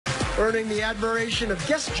earning the admiration of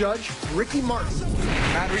guest judge Ricky Martin.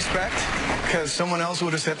 Mad respect, because someone else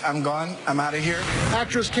would have said, I'm gone, I'm out of here.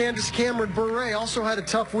 Actress Candace Cameron Bure also had a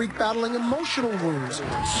tough week battling emotional wounds,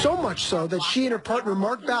 so much so that she and her partner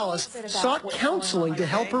Mark Ballas sought counseling to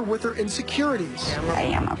help her with her insecurities. I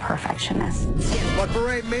am a perfectionist. But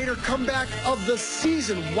Bure made her comeback of the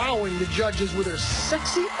season, wowing the judges with her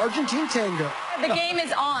sexy Argentine tango. The game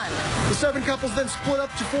is on. The 7 couples then split up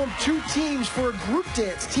to form 2 teams for a group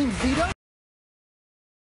dance. Team Vita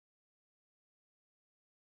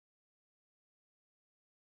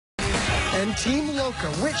and Team Loca,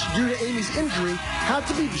 which, due to Amy's injury, had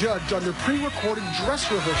to be judged on their pre-recorded dress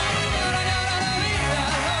rehearsal.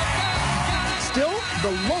 Still, the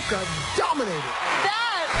Loca dominated.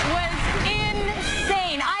 That was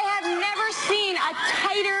insane. I have never seen a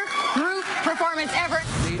tighter group performance ever.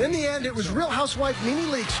 In the end, it was Real Housewife NeNe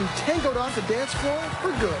Leakes who tangoed off the dance floor for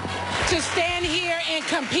good. To stand here and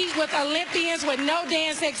compete with Olympians with no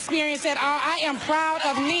dance experience at all, I am proud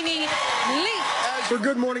of NeNe Leakes. For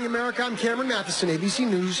Good Morning America, I'm Cameron Matheson, ABC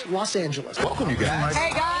News, Los Angeles. Welcome, you guys.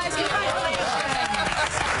 Hey, guys.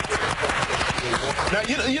 Now,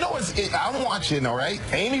 you know what's, I'm watching, all right?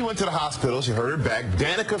 Amy went to the hospital. She hurt her back.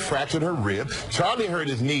 Danica fractured her rib. Charlie hurt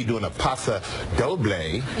his knee doing a pasa doble.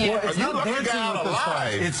 Yeah. Well, it's not dancing with the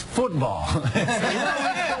stars. It's football.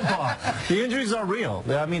 It's football. The injuries are real.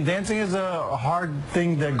 I mean, dancing is a hard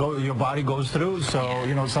thing that your body goes through. So,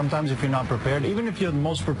 you know, sometimes if you're not prepared, even if you're the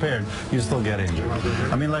most prepared, you still get injured.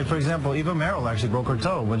 I mean, like, for example, Eva Merrill actually broke her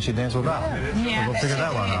toe when she danced with Val. Yeah. So we'll figure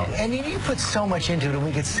that one out. And you put so much into it, and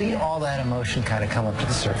we could see all that emotion kind of come up to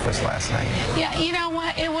the surface last night. Yeah, you know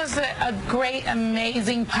what? It was a great,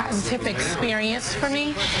 amazing, positive experience for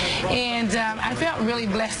me. And I felt really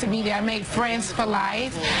blessed to be there. I made friends for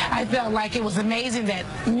life. I felt like it was amazing that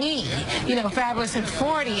me, you know, fabulous and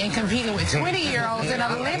 40 and competing with 20-year-olds and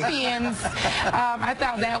Olympians, I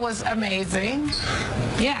thought that was amazing.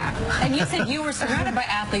 Yeah. And you said you were surrounded by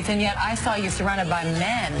athletes, and yet I saw you surrounded by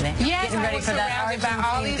men. Yes, getting ready I was for that surrounded by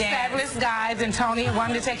all these fabulous guys, and Tony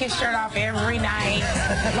wanted to take his shirt off every night.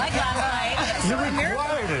 Like last night. You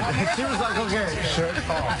required it. She was like, okay, shirt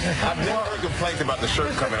off. I've never heard complaints about the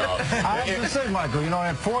shirt coming off. I have to say, Michael, you know,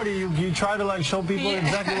 at 40, you try to, like, show people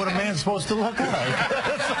exactly what a man's supposed to look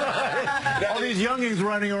like. All these youngins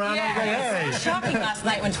running around. Yeah. Like, hey. It was shocking last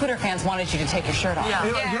night when Twitter fans wanted you to take your shirt off.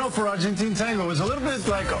 Yeah. You know, for Argentine tango, it was a little bit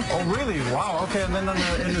like, oh, really? Wow, okay. And then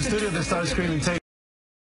in the studio, they started screaming, take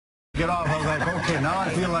it off. I was like, okay, now I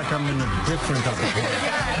feel like I'm in a different type of place.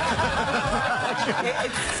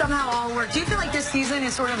 It somehow all worked. Do you feel like this season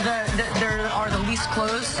is sort of there are the least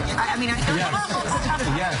clothes? I mean,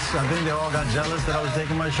 Yes, I think they all got jealous that I was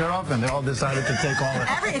taking my shirt off, and they all decided to take all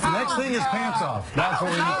the next thing is pants off. That's where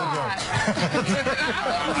we need to go.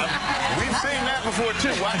 We've seen that before,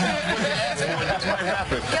 too. Watch out when they ask for it. That's what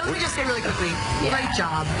happened. Yeah, let me just say really quickly, great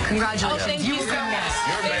job. Congratulations. Oh, thank you so much.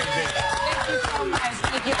 Thank you so much.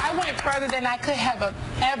 Thank you. I went further than I could have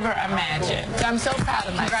ever imagined. I'm so proud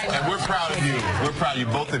of myself. And we're proud of you. We're proud of you,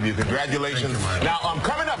 both of you. Congratulations. Now,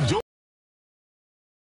 coming up,